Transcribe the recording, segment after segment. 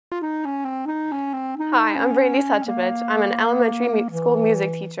Hi, I'm Brandy Suchovich. I'm an elementary school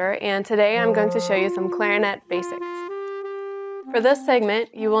music teacher, and today I'm going to show you some clarinet basics. For this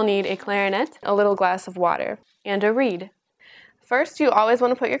segment, you will need a clarinet, a little glass of water, and a reed. First, you always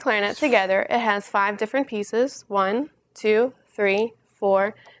want to put your clarinet together. It has 5 different pieces, 1, 2, 3,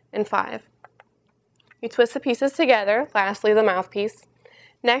 4, and 5. You twist the pieces together, lastly the mouthpiece.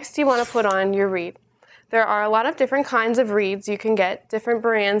 Next, you want to put on your reed. There are a lot of different kinds of reeds you can get, different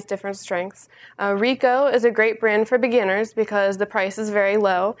brands, different strengths. Rico is a great brand for beginners because the price is very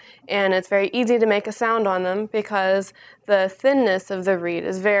low and it's very easy to make a sound on them because the thinness of the reed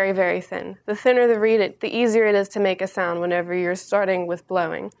is very, very thin. The thinner the reed, the easier it is to make a sound whenever you're starting with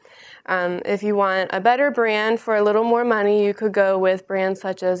blowing. If you want a better brand for a little more money, you could go with brands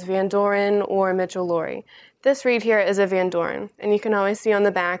such as Van Doren or Mitchell-Lurie. This reed here is a Van Doren, and you can always see on the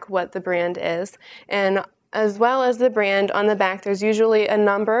back what the brand is. And as well as the brand, on the back there's usually a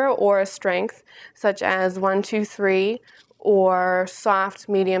number or a strength, such as 1, 2, 3, or soft,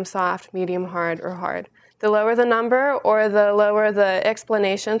 medium hard, or hard. The lower the number or the lower the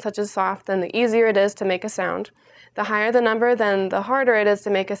explanation, such as soft, then the easier it is to make a sound. The higher the number, then the harder it is to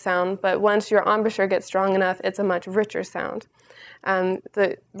make a sound, but once your embouchure gets strong enough, it's a much richer sound.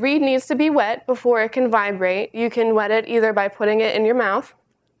 The reed needs to be wet before it can vibrate. You can wet it either by putting it in your mouth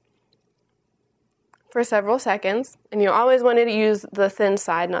for several seconds, and you always want to use the thin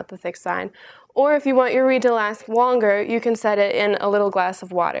side, not the thick side. Or if you want your reed to last longer, you can set it in a little glass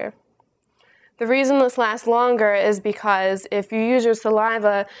of water. The reason this lasts longer is because if you use your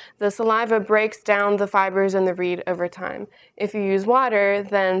saliva, the saliva breaks down the fibers in the reed over time. If you use water,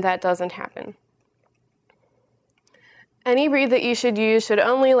 then that doesn't happen. Any reed that you should use should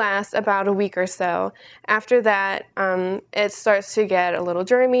only last about a week or so. After that, it starts to get a little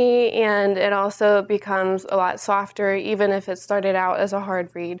germy, and it also becomes a lot softer, even if it started out as a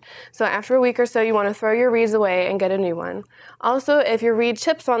hard reed. So after a week or so, you want to throw your reeds away and get a new one. Also, if your reed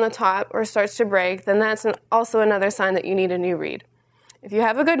chips on the top or starts to break, then that's also another sign that you need a new reed. If you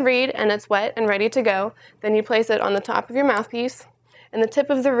have a good reed and it's wet and ready to go, then you place it on the top of your mouthpiece, and the tip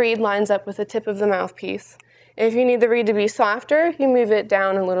of the reed lines up with the tip of the mouthpiece. If you need the reed to be softer, you move it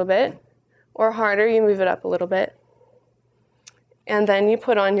down a little bit, or harder, you move it up a little bit. And then you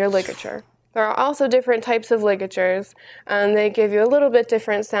put on your ligature. There are also different types of ligatures. They give you a little bit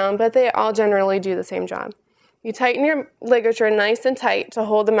different sound, but they all generally do the same job. You tighten your ligature nice and tight to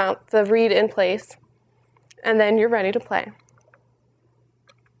hold the reed in place, and then you're ready to play.